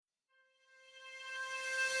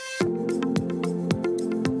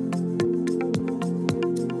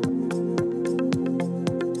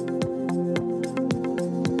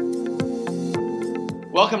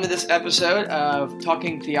Welcome to this episode of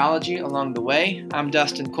Talking Theology Along the Way. I'm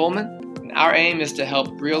Dustin Coleman, and our aim is to help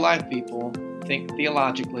real-life people think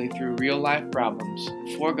theologically through real-life problems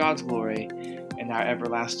for God's glory and our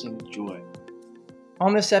everlasting joy.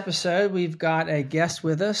 On this episode, we've got a guest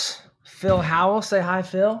with us, Phil Howell. Say hi,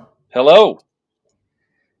 Phil. Hello.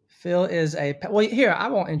 Phil is here, I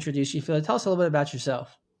won't introduce you, Phil. Tell us a little bit about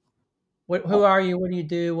yourself. Who are you? What do you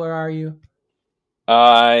do? Where are you?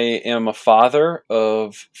 I am a father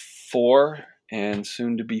of 4 and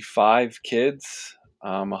soon to be 5 kids.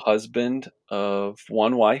 I'm a husband of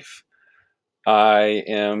 1 wife. I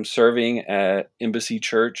am serving at Embassy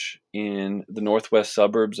Church in the northwest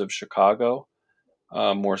suburbs of Chicago.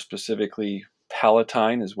 More specifically,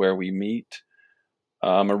 Palatine is where we meet.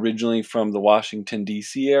 I'm originally from the Washington,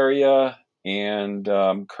 D.C. area, and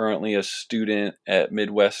I'm currently a student at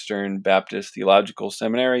Midwestern Baptist Theological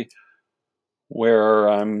Seminary, where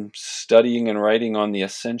I'm studying and writing on the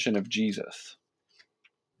ascension of Jesus.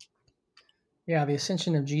 Yeah, the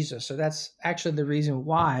ascension of Jesus. So that's actually the reason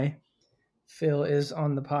why Phil is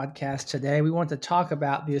on the podcast today. We want to talk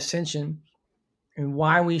about the ascension and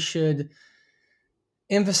why we should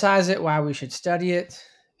emphasize it, why we should study it.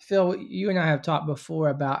 Phil, you and I have talked before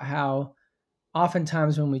about how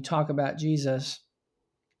oftentimes when we talk about Jesus,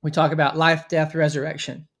 we talk about life, death,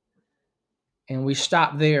 resurrection. And we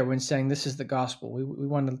stop there when saying this is the gospel. We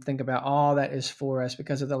want to think about all that is for us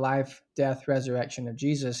because of the life, death, resurrection of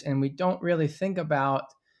Jesus. And we don't really think about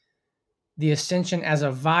the ascension as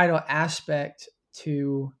a vital aspect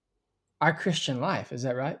to our Christian life. Is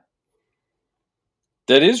that right?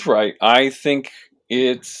 That is right. I think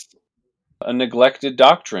it's a neglected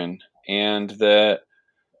doctrine and that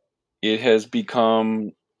it has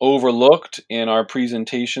become overlooked in our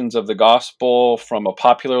presentations of the gospel from a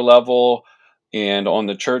popular level and on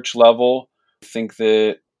the church level. I think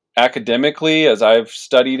that academically, as I've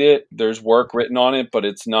studied it, there's work written on it, but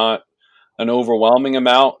it's not an overwhelming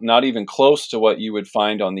amount, not even close to what you would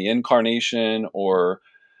find on the incarnation or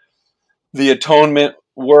the atonement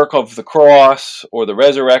work of the cross or the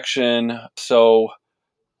resurrection. So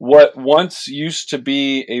what once used to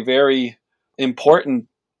be a very important,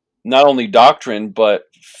 not only doctrine, but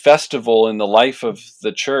festival in the life of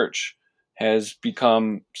the church has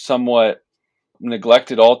become somewhat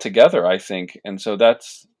neglected altogether, I think. And so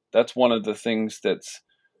that's one of the things that's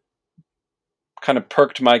kind of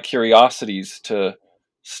perked my curiosities to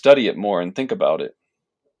study it more and think about it.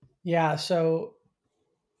 Yeah. So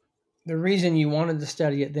the reason you wanted to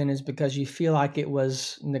study it then is because you feel like it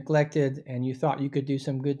was neglected and you thought you could do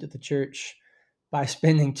some good to the church by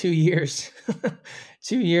spending 2 years,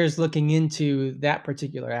 2 years looking into that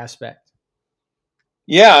particular aspect.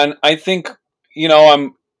 Yeah, and I think,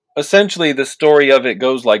 I'm essentially the story of it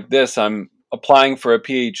goes like this. I'm applying for a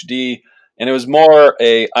PhD, and it was more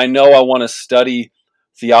I know I want to study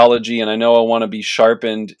theology and I know I want to be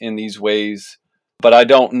sharpened in these ways, but I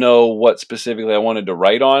don't know what specifically I wanted to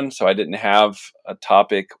write on, so I didn't have a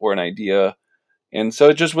topic or an idea. And so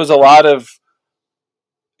it just was a lot of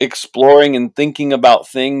exploring and thinking about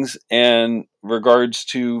things in regards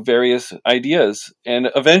to various ideas. And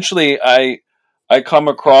eventually I come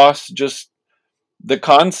across just the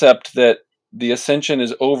concept that the ascension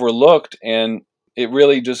is overlooked, and it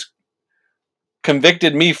really just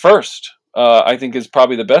convicted me first. I think is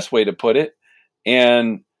probably the best way to put it.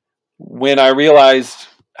 And when I realized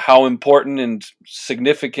how important and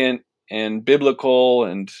significant and biblical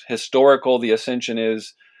and historical the ascension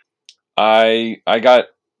is, I got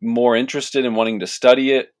more interested in wanting to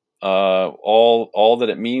study it, all that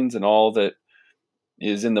it means and all that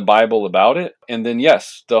is in the Bible about it. And then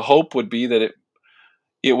yes, the hope would be that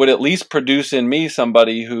it would at least produce in me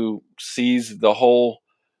somebody who sees the whole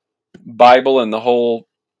Bible and the whole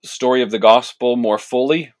story of the gospel more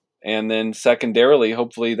fully. And then secondarily,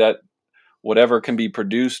 hopefully that whatever can be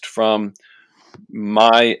produced from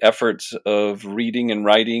my efforts of reading and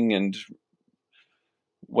writing and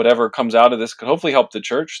whatever comes out of this could hopefully help the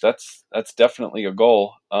church. That's definitely a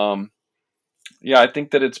goal. Yeah, I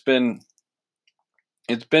think that it's been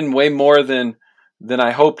way more than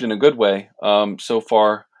I hoped in a good way so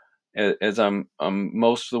far, as I'm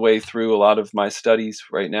most of the way through a lot of my studies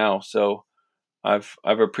right now. So I've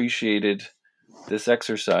appreciated this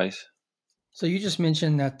exercise. So you just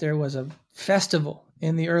mentioned that there was a festival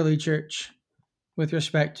in the early church with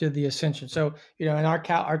respect to the ascension. So, in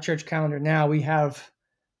our church calendar now, we have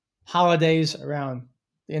holidays around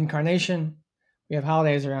the incarnation. We have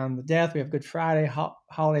holidays around the death. We have Good Friday,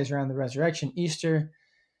 holidays around the resurrection, Easter.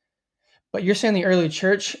 But you're saying the early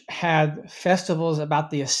church had festivals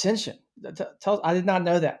about the ascension. I did not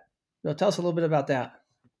know that. So tell us a little bit about that.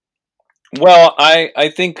 Well,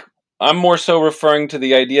 I think I'm more so referring to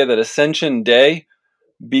the idea that Ascension Day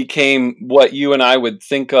became what you and I would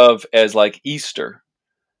think of as like Easter.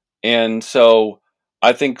 And so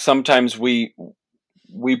I think sometimes we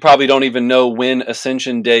probably don't even know when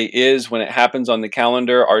Ascension Day is when it happens on the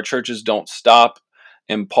calendar. Our churches don't stop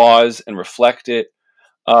and pause and reflect it.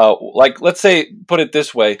 Like, let's say, put it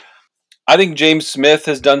this way. I think James Smith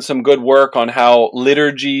has done some good work on how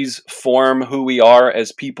liturgies form who we are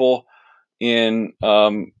as people in,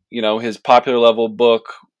 his popular level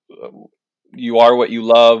book, You Are What You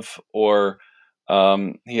Love, or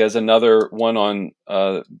he has another one on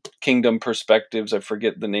kingdom perspectives. I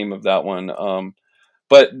forget the name of that one.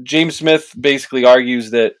 But James Smith basically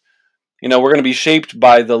argues that we're going to be shaped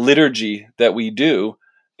by the liturgy that we do.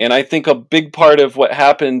 And I think a big part of what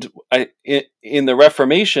happened in the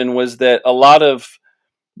Reformation was that a lot of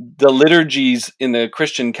the liturgies in the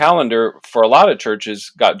Christian calendar for a lot of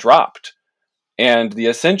churches got dropped. And the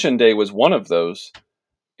Ascension Day was one of those.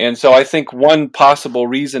 And so I think one possible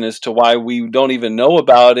reason as to why we don't even know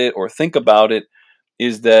about it or think about it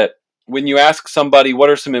is that when you ask somebody what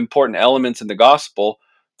are some important elements in the gospel,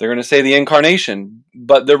 they're going to say the incarnation,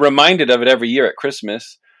 but they're reminded of it every year at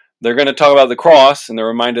Christmas. They're going to talk about the cross, and they're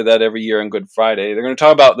reminded of that every year on Good Friday. They're going to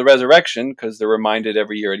talk about the resurrection because they're reminded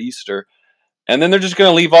every year at Easter. And then they're just going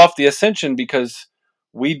to leave off the ascension because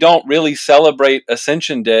we don't really celebrate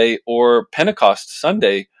Ascension Day or Pentecost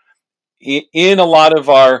Sunday in a lot of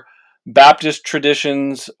our Baptist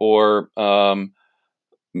traditions, or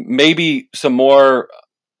maybe some more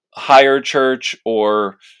higher church,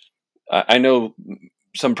 or I know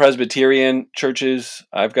some Presbyterian churches.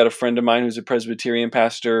 I've got a friend of mine who's a Presbyterian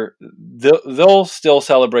pastor. They'll still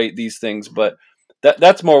celebrate these things, but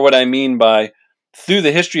that's more what I mean by through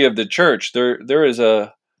the history of the church. There is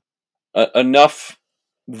a enough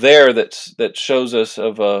there that shows us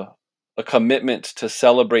of a commitment to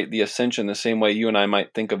celebrate the ascension the same way you and I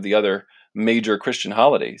might think of the other major Christian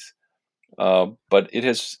holidays. But it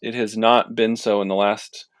has not been so in the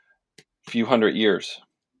last few hundred years.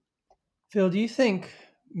 Phil, do you think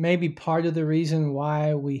maybe part of the reason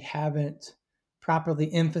why we haven't properly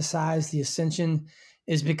emphasized the ascension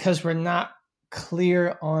is because we're not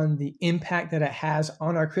clear on the impact that it has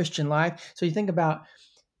on our Christian life? So you think about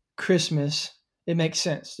Christmas, it makes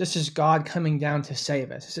sense. This is God coming down to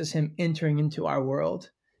save us. This is Him entering into our world,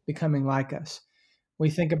 becoming like us. We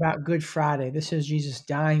think about Good Friday. This is Jesus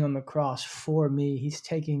dying on the cross for me. He's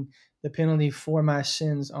taking the penalty for my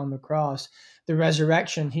sins on the cross. The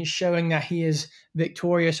resurrection, He's showing that He is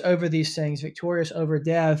victorious over these things, victorious over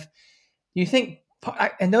death. You think,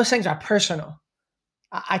 and those things are personal.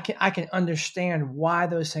 I can understand why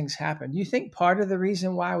those things happen. Do you think part of the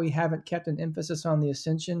reason why we haven't kept an emphasis on the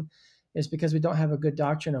ascension is because we don't have a good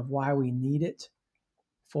doctrine of why we need it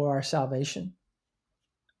for our salvation?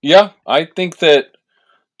 Yeah, I think that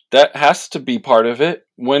has to be part of it.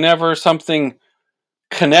 Whenever something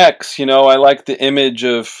connects, I like the image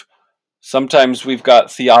of sometimes we've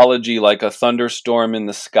got theology like a thunderstorm in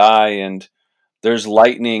the sky, and there's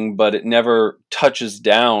lightning, but it never touches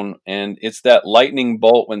down. And it's that lightning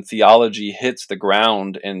bolt when theology hits the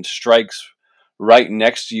ground and strikes right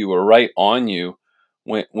next to you or right on you.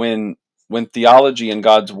 When theology and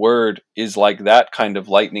God's word is like that kind of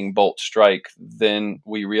lightning bolt strike, then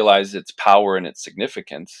we realize its power and its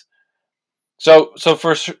significance. So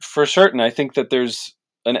for certain, I think that there's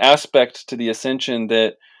an aspect to the ascension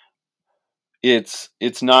that it's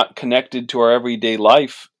not connected to our everyday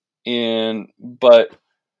life, but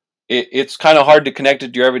it's kind of hard to connect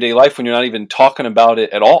it to your everyday life when you're not even talking about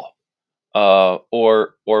it at all,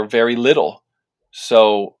 or very little.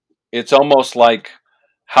 So it's almost like,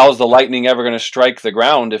 how's the lightning ever going to strike the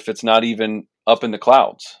ground if it's not even up in the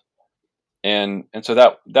clouds? And so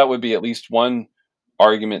that would be at least one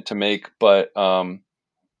argument to make. But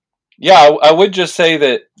yeah, I would just say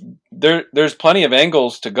that there's plenty of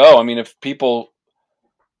angles to go. I mean, if people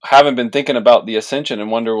haven't been thinking about the ascension and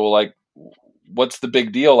wonder, well, like, what's the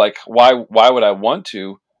big deal? Like, why would I want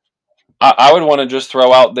to? I would want to just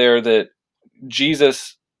throw out there that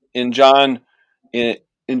Jesus in John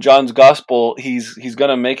in John's gospel, he's going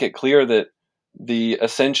to make it clear that the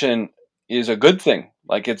ascension is a good thing.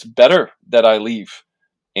 Like, it's better that I leave,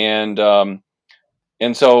 and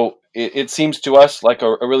so it seems to us like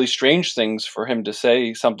a really strange things for him to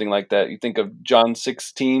say something like that. You think of John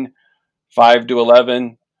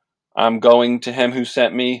 16:5-11. I'm going to him who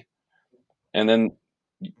sent me, and then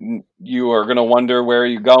you are going to wonder where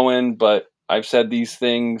you're going, but I've said these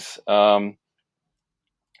things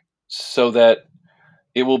so that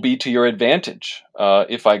it will be to your advantage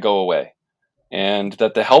if I go away. and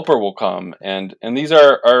that the helper will come. And these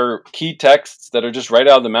are key texts that are just right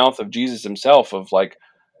out of the mouth of Jesus himself, of like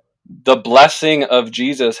the blessing of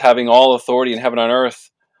Jesus having all authority in heaven and on earth,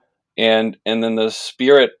 and then the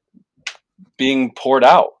Spirit being poured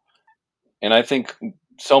out. And I think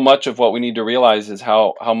so much of what we need to realize is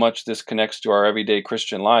how much this connects to our everyday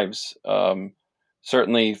Christian lives,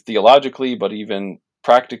 certainly theologically, but even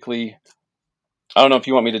practically. I don't know if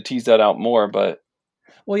you want me to tease that out more, but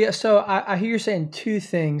Well, yeah. So I hear you saying two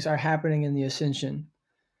things are happening in the ascension.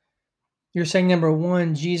 You're saying number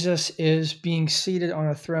one, Jesus is being seated on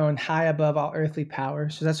a throne high above all earthly power.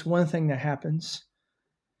 So that's one thing that happens.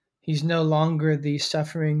 He's no longer the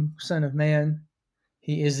suffering Son of Man.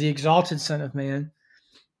 He is the exalted Son of Man,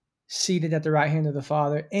 seated at the right hand of the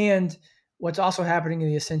Father. And what's also happening in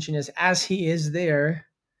the ascension is as he is there,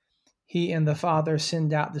 he and the Father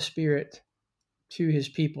send out the Spirit to his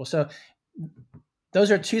people. So those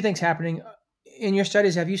are two things happening in your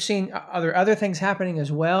studies. Have you seen, are there other things happening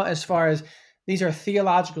as well, as far as these are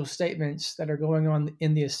theological statements that are going on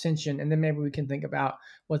in the ascension, and then maybe we can think about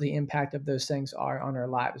what the impact of those things are on our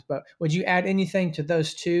lives? But would you add anything to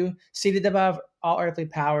those two, seated above all earthly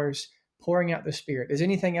powers, pouring out the Spirit? Is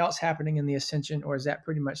anything else happening in the ascension, or is that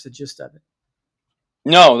pretty much the gist of it?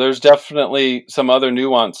 no, there's definitely some other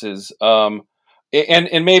nuances. And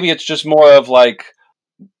maybe it's just more of like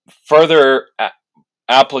further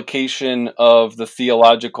application of the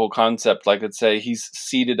theological concept. Like, let's say he's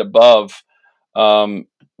seated above,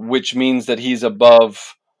 which means that he's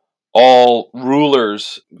above all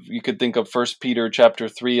rulers. You could think of First Peter chapter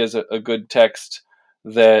 3 as a good text,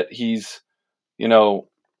 that he's, you know,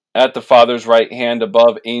 at the Father's right hand,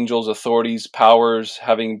 above angels, authorities, powers,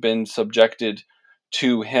 having been subjected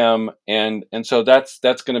to him. And so that's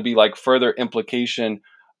going to be like further implication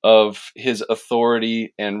of his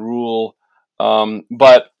authority and rule.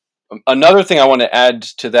 But another thing I want to add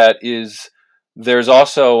to that is there's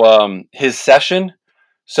also his session.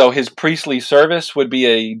 So his priestly service would be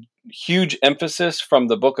a huge emphasis from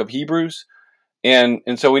the book of Hebrews. And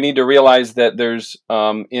so we need to realize that there's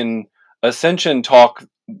in ascension talk,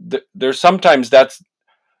 there's sometimes that's,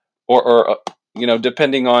 or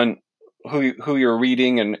depending on who you're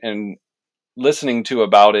reading and listening to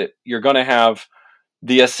about it, you're going to have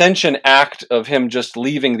the ascension act of him just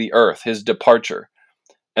leaving the earth, his departure.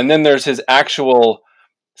 And then there's his actual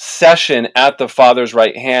session at the Father's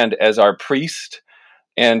right hand as our priest.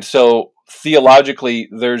 And so theologically,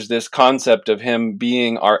 there's this concept of him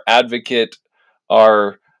being our advocate,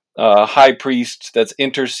 our high priest that's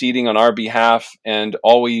interceding on our behalf and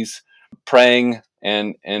always praying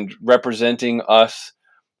and representing us.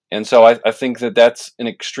 And so I think that that's an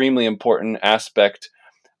extremely important aspect.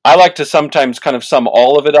 I like to sometimes kind of sum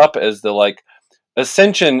all of it up as the like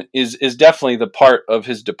ascension is definitely the part of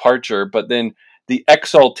his departure, but then the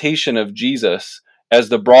exaltation of Jesus as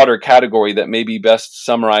the broader category that maybe best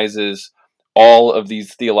summarizes all of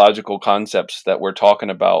these theological concepts that we're talking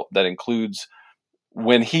about, that includes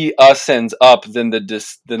when he ascends up, then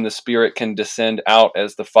the Spirit can descend out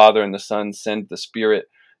as the Father and the Son send the Spirit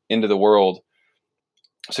into the world.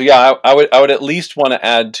 So yeah, I would at least want to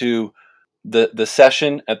add to the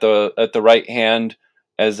session at the right hand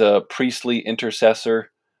as a priestly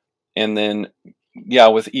intercessor, and then yeah,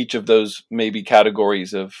 with each of those maybe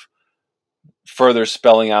categories of further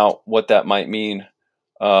spelling out what that might mean,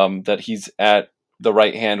 that he's at the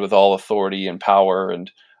right hand with all authority and power.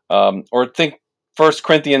 And or think 1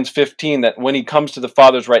 Corinthians 15, that when he comes to the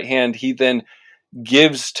Father's right hand, he then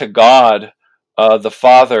gives to God the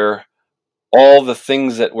Father all the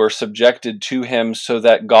things that were subjected to him, so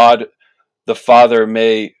that God the Father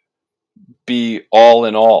may be all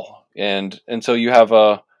in all. And so you have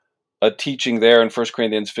a teaching there in 1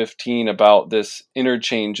 Corinthians 15 about this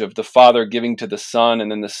interchange of the Father giving to the Son,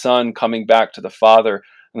 and then the Son coming back to the Father,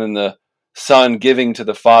 and then the Son giving to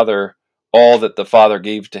the Father all that the Father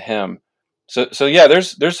gave to him. So yeah,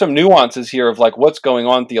 there's some nuances here of like what's going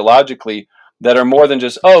on theologically that are more than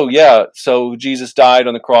just, oh yeah, so Jesus died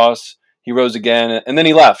on the cross, he rose again, and then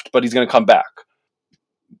he left, but he's going to come back.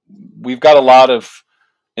 We've got a lot of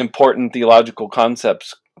important theological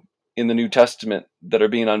concepts in the New Testament that are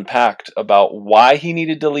being unpacked about why he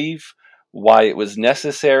needed to leave, why it was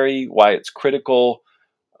necessary, why it's critical,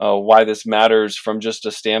 why this matters from just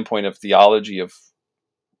a standpoint of theology of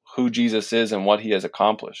who Jesus is and what he has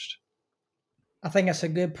accomplished. I think that's a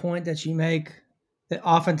good point that you make, that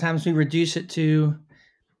oftentimes we reduce it to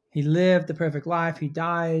he lived the perfect life, he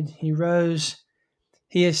died, he rose,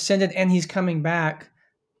 he ascended, and he's coming back,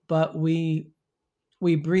 but we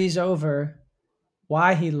breeze over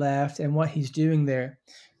why he left and what he's doing there.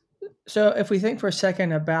 So if we think for a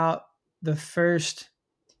second about the first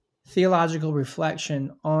theological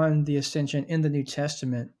reflection on the ascension in the New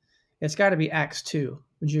Testament, it's got to be Acts 2.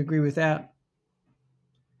 Would you agree with that?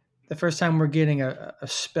 The first time we're getting a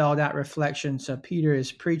spelled out reflection. So Peter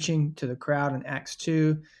is preaching to the crowd in Acts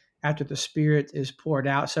 2 after the Spirit is poured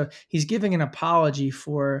out. So he's giving an apology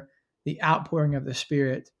for the outpouring of the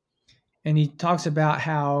Spirit. And he talks about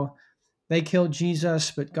how they killed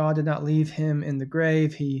Jesus, but God did not leave him in the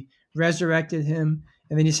grave. He resurrected him.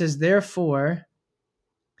 And then he says, therefore,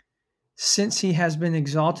 since he has been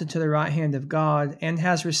exalted to the right hand of God and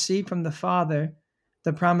has received from the Father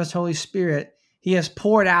the promised Holy Spirit, he has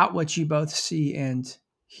poured out what you both see and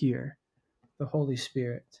hear, the Holy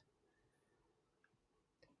Spirit.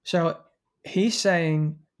 So he's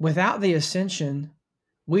saying without the ascension,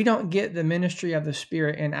 we don't get the ministry of the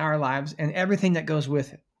Spirit in our lives and everything that goes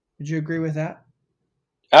with it. Would you agree with that?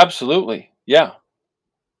 Absolutely. Yeah.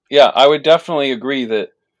 Yeah, I would definitely agree that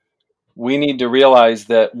we need to realize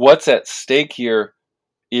that what's at stake here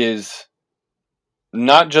is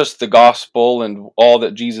not just the gospel and all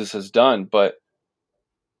that Jesus has done, but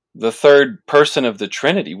the third person of the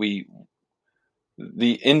Trinity.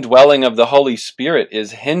 The indwelling of the Holy Spirit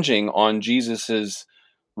is hinging on Jesus's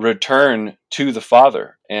return to the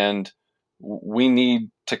Father, and we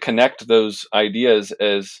need to connect those ideas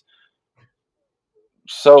as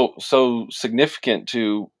so significant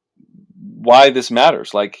to why this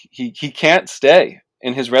matters. Like he can't stay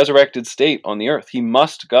in his resurrected state on the earth. He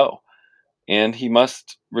must go, and he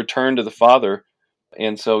must return to the Father.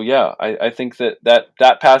 And so, yeah, I think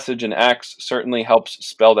that passage in Acts certainly helps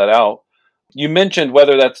spell that out. You mentioned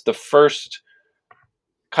whether that's the first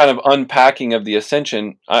kind of unpacking of the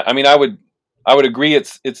ascension. I mean, I would agree.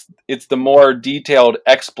 It's the more detailed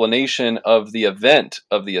explanation of the event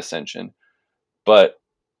of the ascension, but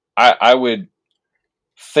I would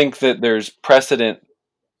think that there's precedent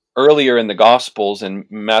earlier in the Gospels in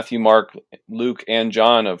Matthew, Mark, Luke, and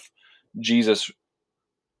John of Jesus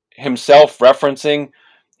himself referencing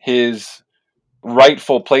his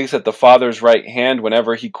rightful place at the Father's right hand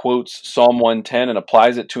whenever he quotes Psalm 110 and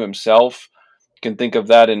applies it to himself. You can think of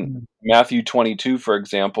that in Matthew 22, for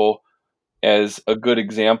example, as a good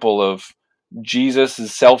example of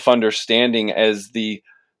Jesus' self-understanding as the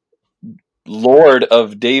Lord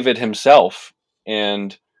of David himself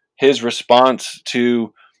and his response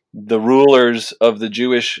to the rulers of the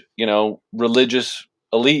Jewish, religious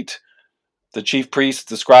elite, the chief priests,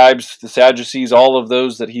 the scribes, the Sadducees, all of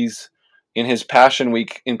those that he's in his Passion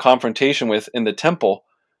Week in confrontation with in the temple.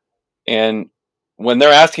 And when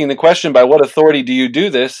they're asking the question, by what authority do you do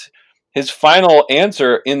this? His final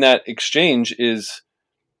answer in that exchange is,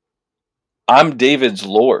 I'm David's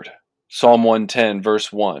Lord. Psalm 110,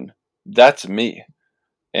 verse 1. That's me.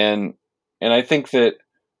 And I think that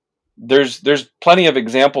there's plenty of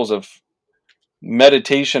examples of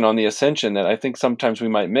meditation on the ascension that I think sometimes we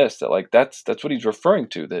might miss, that like that's what he's referring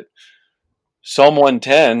to, that Psalm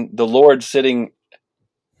 110, the Lord sitting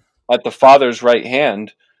at the Father's right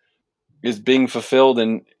hand, is being fulfilled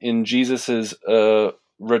in Jesus's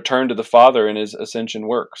return to the Father in his ascension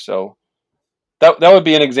work. So that would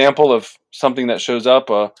be an example of something that shows up.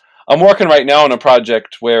 I'm working right now on a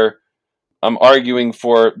project where I'm arguing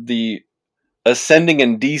for the ascending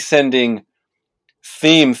and descending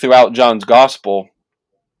theme throughout John's Gospel.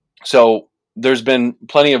 So there's been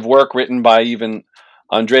plenty of work written by even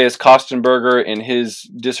Andreas Kostenberger in his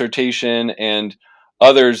dissertation and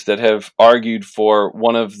others that have argued for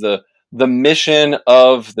one of the mission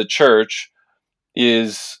of the church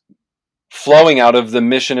is flowing out of the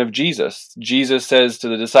mission of Jesus. Jesus says to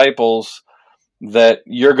the disciples that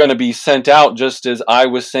you're going to be sent out just as I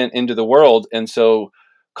was sent into the world. And so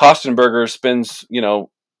Kostenberger spends,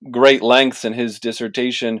 great lengths in his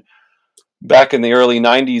dissertation back in the early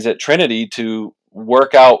 90s at Trinity to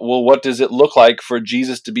work out, well, what does it look like for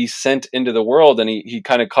Jesus to be sent into the world? And he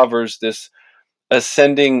kind of covers this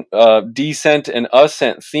ascending, descent and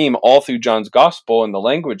ascent theme all through John's Gospel and the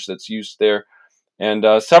language that's used there. And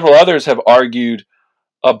several others have argued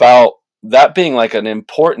about that being like an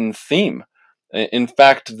important theme. In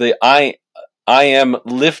fact, the I am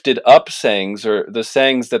lifted up sayings, or the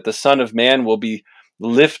sayings that the Son of Man will be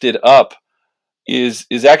lifted up, is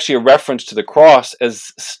actually a reference to the cross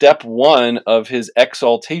as step one of his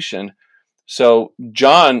exaltation. So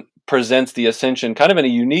John presents the ascension kind of in a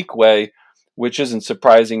unique way, which isn't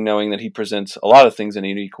surprising knowing that he presents a lot of things in a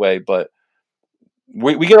unique way. But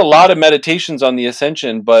we get a lot of meditations on the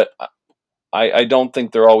ascension, but I don't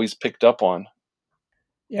think they're always picked up on.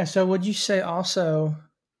 Yeah. So would you say also,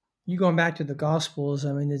 you going back to the Gospels,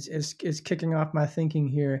 I mean, it's kicking off my thinking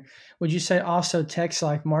here. Would you say also texts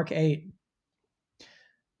like Mark 8,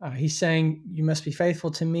 He's saying, you must be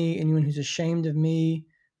faithful to me. Anyone who's ashamed of me,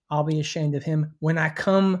 I'll be ashamed of him when I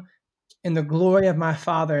come in the glory of my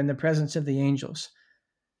Father in the presence of the angels.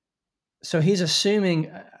 So he's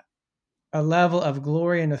assuming a level of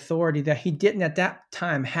glory and authority that he didn't at that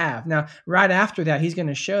time have. Now, right after that, he's going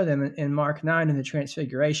to show them in Mark 9 in the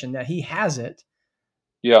Transfiguration that he has it.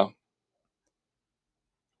 Yeah.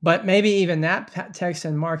 But maybe even that text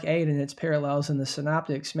in Mark 8 and its parallels in the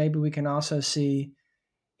Synoptics, maybe we can also see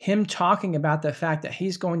him talking about the fact that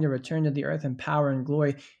he's going to return to the earth in power and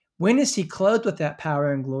glory. When is he clothed with that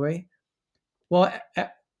power and glory? Well,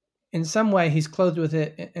 in some way, he's clothed with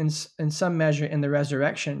it in some measure in the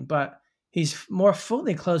resurrection, but he's more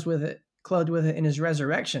fully clothed with it in his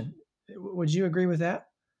resurrection. Would you agree with that?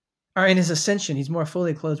 Or in his ascension, he's more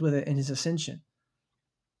fully clothed with it in his ascension.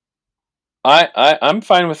 I'm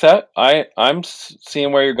fine with that. I'm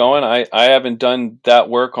seeing where you're going. I haven't done that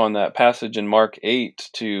work on that passage in Mark 8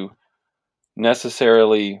 to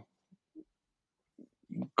necessarily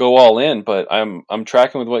go all in, but I'm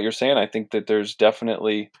tracking with what you're saying. I think that there's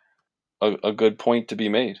definitely a good point to be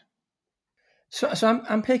made. So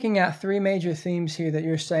I'm picking out three major themes here that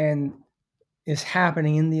you're saying is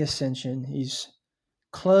happening in the ascension. He's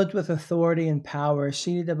clothed with authority and power,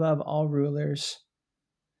 seated above all rulers.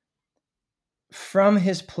 From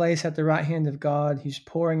his place at the right hand of God, he's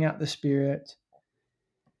pouring out the Spirit.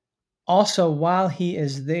 Also, while he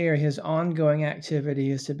is there, his ongoing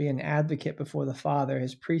activity is to be an advocate before the Father,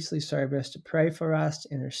 his priestly service, to pray for us,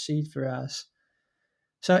 to intercede for us.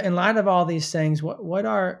 So, in light of all these things, what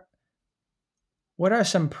are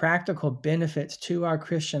some practical benefits to our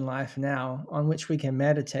Christian life now on which we can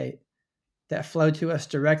meditate that flow to us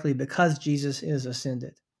directly because Jesus is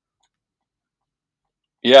ascended?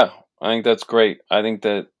 Yeah, I think that's great. I think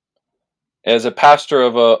that as a pastor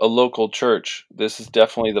of a local church, this is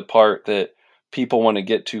definitely the part that people want to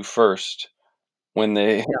get to first when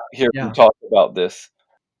they hear me Yeah. talk about this.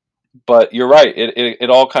 But you're right; it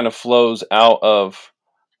all kind of flows out of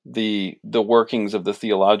the workings of the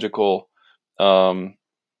theological um,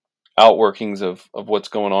 outworkings of what's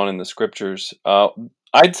going on in the scriptures.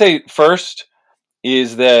 I'd say first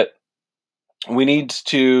is that we need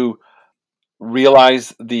to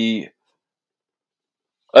realize the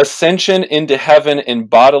ascension into heaven in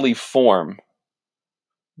bodily form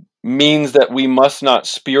means that we must not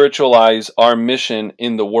spiritualize our mission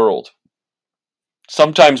in the world.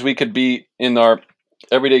 Sometimes we could be in our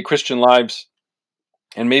everyday Christian lives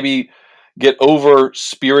and maybe get over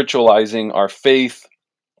spiritualizing our faith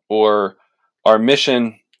or our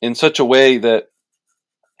mission in such a way that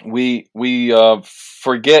we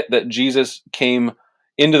forget that Jesus came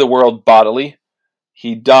into the world bodily.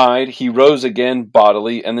 He died, he rose again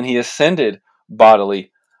bodily, and then he ascended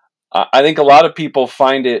bodily. I think a lot of people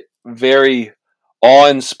find it very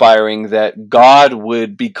awe-inspiring that God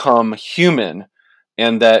would become human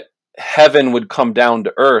and that heaven would come down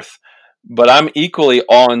to earth. But I'm equally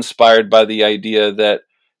awe-inspired by the idea that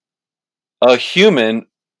a human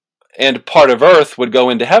and part of earth would go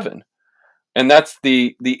into heaven. And that's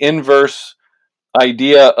the inverse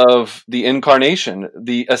idea of the incarnation.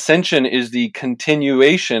 The ascension is the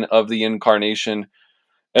continuation of the incarnation,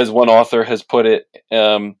 as one author has put it.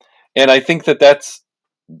 And I think that that's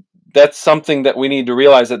something that we need to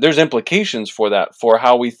realize, that there's implications for that, for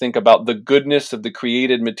how we think about the goodness of the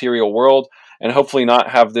created material world, and hopefully not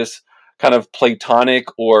have this kind of Platonic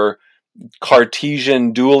or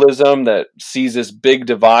Cartesian dualism that sees this big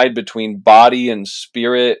divide between body and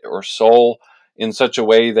spirit or soul in such a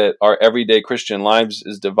way that our everyday Christian lives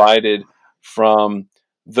is divided from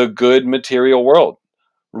the good material world.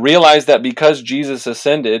 Realize that because Jesus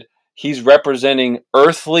ascended, he's representing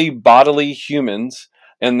earthly bodily humans,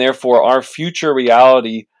 and therefore our future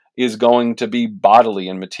reality is going to be bodily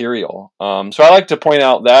and material. So I like to point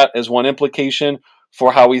out that as one implication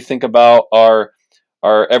for how we think about our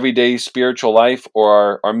everyday spiritual life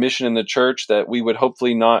or our mission in the church, that we would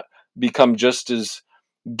hopefully not become just as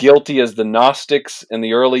guilty as the Gnostics in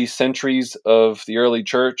the early centuries of the early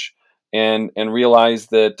church, and realize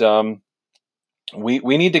that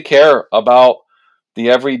we need to care about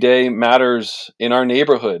the everyday matters in our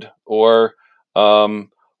neighborhood, or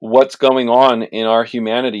what's going on in our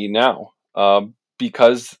humanity now,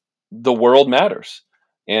 because the world matters,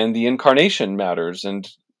 and the incarnation matters, and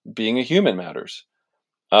being a human matters.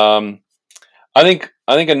 Um, I think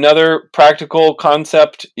another practical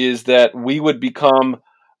concept is that we would become,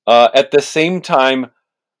 at the same time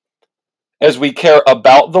as we care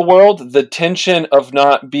about the world, the tension of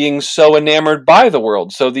not being so enamored by the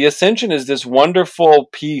world. So the ascension is this wonderful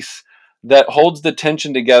piece that holds the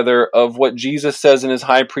tension together of what Jesus says in his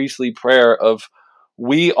high priestly prayer of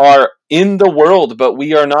we are in the world, but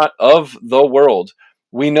we are not of the world.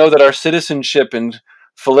 We know that our citizenship in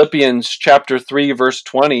Philippians chapter 3, verse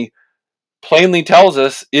 20 plainly tells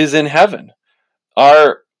us is in heaven.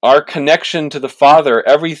 Our connection to the Father,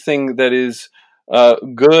 everything that is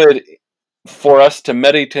good for us to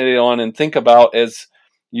meditate on and think about, as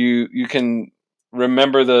you can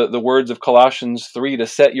remember the words of Colossians 3, to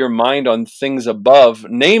set your mind on things above,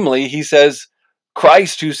 namely, he says,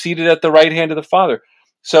 Christ who's seated at the right hand of the Father.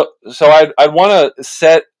 So I'd want to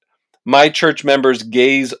set my church members'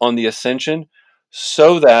 gaze on the ascension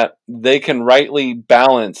so that they can rightly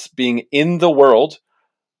balance being in the world,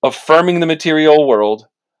 affirming the material world,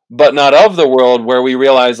 but not of the world, where we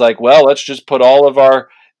realize, like, well, let's just put all of our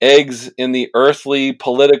eggs in the earthly,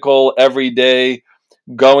 political, everyday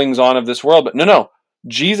goings on of this world. But no,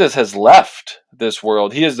 Jesus has left this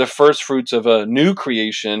world. He is the first fruits of a new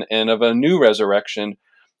creation and of a new resurrection.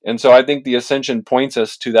 And so I think the ascension points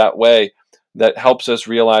us to that way, that helps us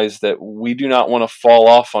realize that we do not want to fall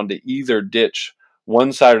off onto either ditch,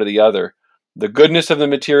 one side or the other. The goodness of the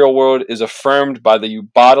material world is affirmed by the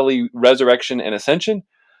bodily resurrection and ascension,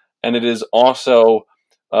 and it is also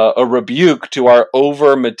a rebuke to our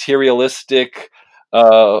over materialistic,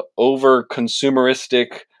 over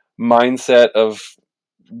consumeristic mindset of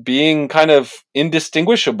being kind of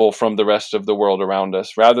indistinguishable from the rest of the world around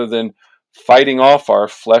us. Rather than fighting off our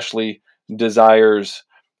fleshly desires,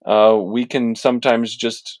 we can sometimes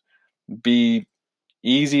just be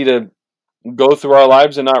easy to go through our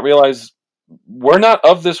lives and not realize we're not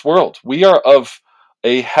of this world. We are of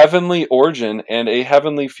a heavenly origin and a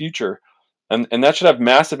heavenly future. And that should have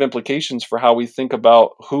massive implications for how we think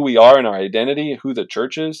about who we are and our identity, who the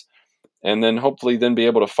church is, and then hopefully then be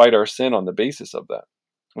able to fight our sin on the basis of that.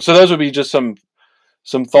 So those would be just some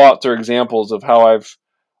thoughts or examples of how I've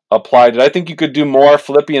applied it. I think you could do more.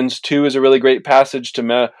 Philippians 2 is a really great passage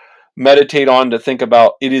to meditate on, to think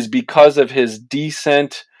about. It is because of his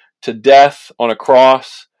descent to death on a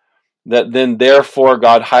cross that then therefore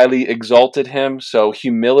God highly exalted him. So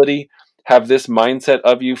humility, have this mindset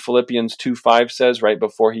of you, Philippians 2:5 says, right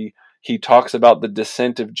before he talks about the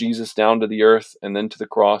descent of Jesus down to the earth and then to the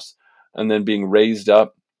cross and then being raised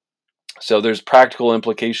up. So there's practical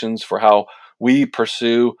implications for how we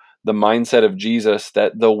pursue the mindset of Jesus,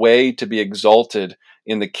 that the way to be exalted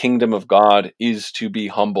in the kingdom of God is to be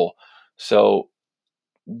humble. So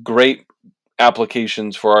great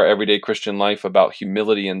applications for our everyday Christian life about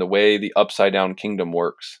humility and the way the upside down kingdom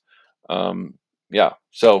works. Yeah,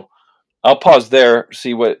 so I'll pause there,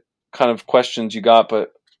 see what kind of questions you got.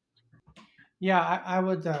 But Yeah, I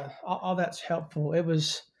would. All that's helpful. It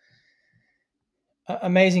was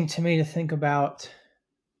amazing to me to think about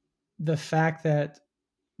the fact that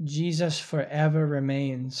Jesus forever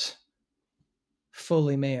remains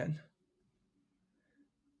fully man.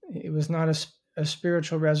 It was not a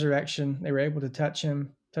spiritual resurrection. They were able to touch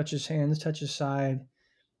him, touch his hands, touch his side.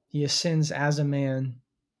 He ascends as a man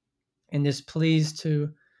and is pleased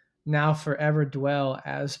to now forever dwell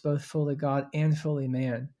as both fully God and fully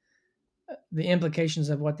man. The implications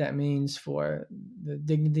of what that means for the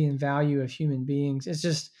dignity and value of human beings, it's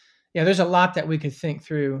just, yeah, there's a lot that we could think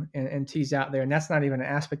through and tease out there. And that's not even an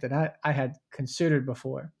aspect that I had considered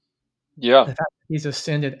before. yeah, The fact that he's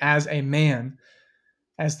ascended as a man,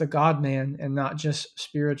 as the God man, and not just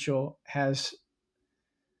spiritual, has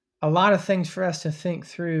a lot of things for us to think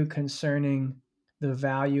through concerning the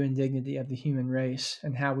value and dignity of the human race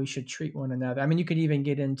and how we should treat one another. I mean, you could even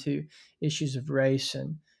get into issues of race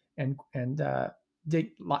and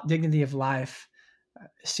dignity of life,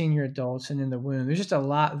 senior adults, and in the womb. There's just a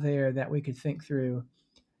lot there that we could think through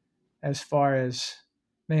as far as,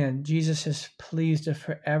 man, Jesus is pleased to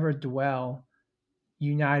forever dwell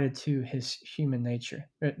united to his human nature.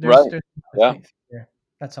 There's right, there's a lot to yeah, think through there.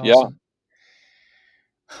 That's yeah. awesome.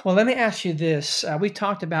 Well, let me ask you this. We've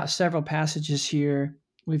talked about several passages here.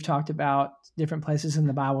 We've talked about different places in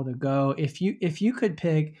the Bible to go. If you could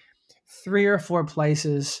pick 3 or 4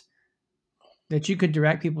 places that you could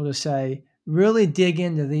direct people to say, really dig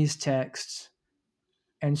into these texts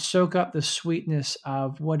and soak up the sweetness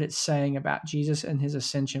of what it's saying about Jesus and his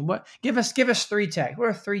ascension. What give us 3 texts. What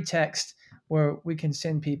are 3 texts where we can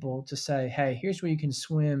send people to say, hey, here's where you can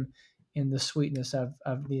swim in the sweetness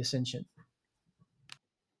of the ascension?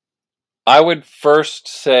 I would first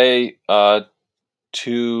say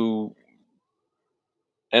to,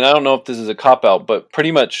 and I don't know if this is a cop out, but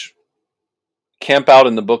pretty much camp out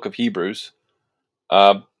in the book of Hebrews,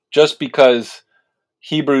 uh, just because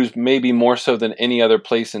Hebrews, maybe more so than any other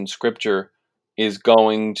place in Scripture, is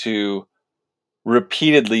going to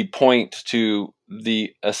repeatedly point to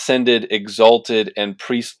the ascended, exalted, and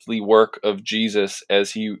priestly work of Jesus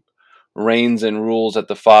as he reigns and rules at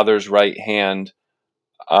the Father's right hand.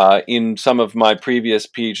 In some of my previous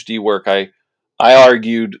PhD work, I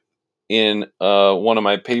argued in one of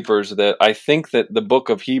my papers that I think that the book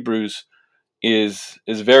of Hebrews is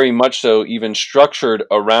very much so even structured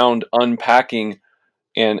around unpacking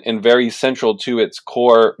and very central to its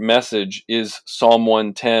core message is Psalm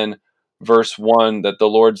 110 verse 1, that the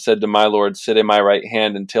Lord said to my Lord, sit at my right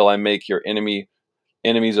hand until I make your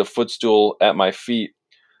enemies a footstool at my feet.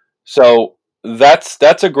 So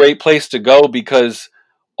that's a great place to go, because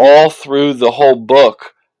all through the whole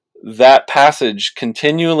book that passage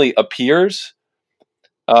continually appears,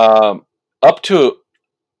 up to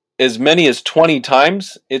as many as 20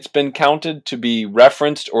 times it's been counted to be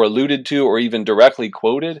referenced or alluded to or even directly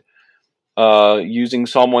quoted using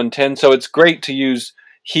Psalm 110. So it's great to use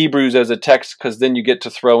Hebrews as a text, because then you get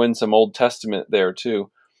to throw in some Old Testament there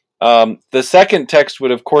too. The second text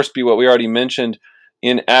would, of course, be what we already mentioned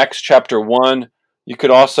in Acts chapter 1. You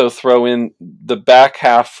could also throw in the back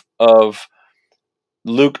half of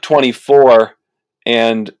Luke 24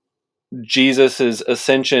 and Jesus's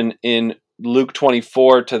ascension in Luke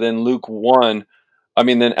 24 to then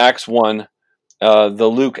then Acts 1,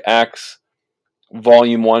 the Luke Acts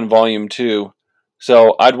volume 1, volume 2.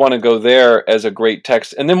 So I'd want to go there as a great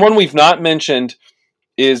text. And then one we've not mentioned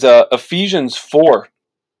is Ephesians 4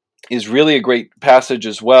 is really a great passage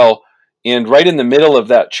as well. And right in the middle of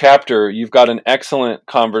that chapter, you've got an excellent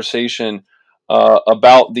conversation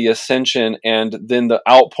about the ascension and then the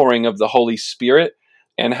outpouring of the Holy Spirit,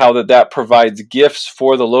 and how that provides gifts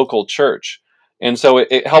for the local church. And so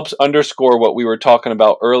it helps underscore what we were talking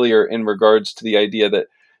about earlier in regards to the idea that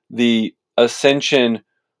the ascension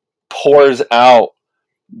pours out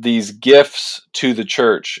these gifts to the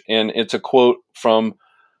church. And it's a quote from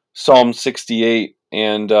Psalm 68.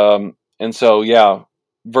 And so, yeah,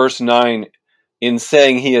 verse 9, in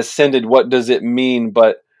saying he ascended, what does it mean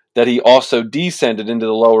but that he also descended into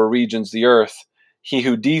the lower regions of the earth? He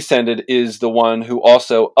who descended is the one who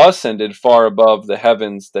also ascended far above the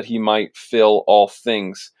heavens, that he might fill all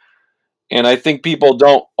things. And I think people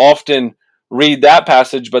don't often read that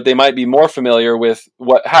passage, but they might be more familiar with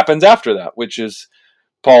what happens after that, which is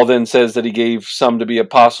Paul then says that he gave some to be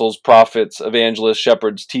apostles, prophets, evangelists,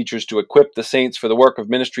 shepherds, teachers, to equip the saints for the work of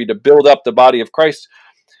ministry, to build up the body of Christ.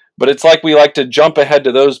 But it's like we like to jump ahead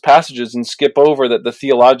to those passages and skip over that the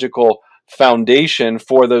theological foundation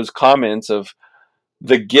for those comments of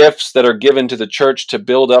the gifts that are given to the church to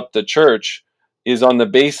build up the church is on the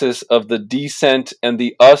basis of the descent and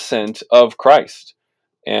the ascent of Christ.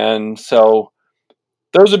 And so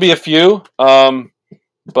those would be a few,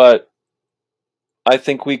 but I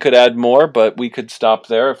think we could add more, but we could stop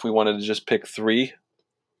there if we wanted to just pick 3.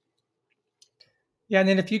 Yeah, and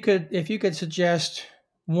then if you could suggest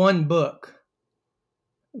one book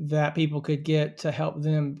that people could get to help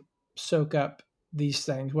them soak up these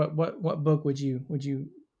things, what book would you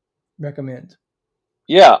recommend?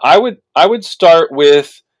 Yeah, I would start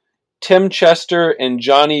with Tim Chester and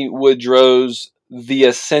Johnny Woodrow's The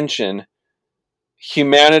Ascension.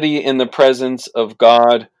 Humanity in the Presence of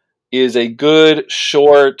God is a good,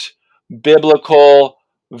 short, biblical,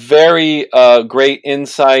 very great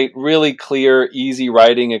insight, really clear, easy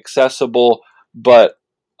writing, accessible, but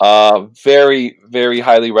very, very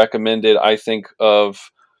highly recommended, I think,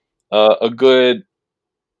 of a good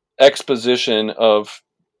exposition of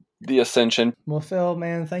the ascension. Well, Phil,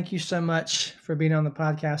 man, thank you so much for being on the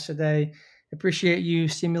podcast today. Appreciate you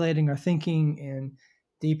stimulating our thinking and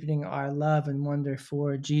deepening our love and wonder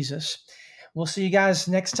for Jesus. We'll see you guys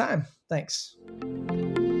next time. Thanks.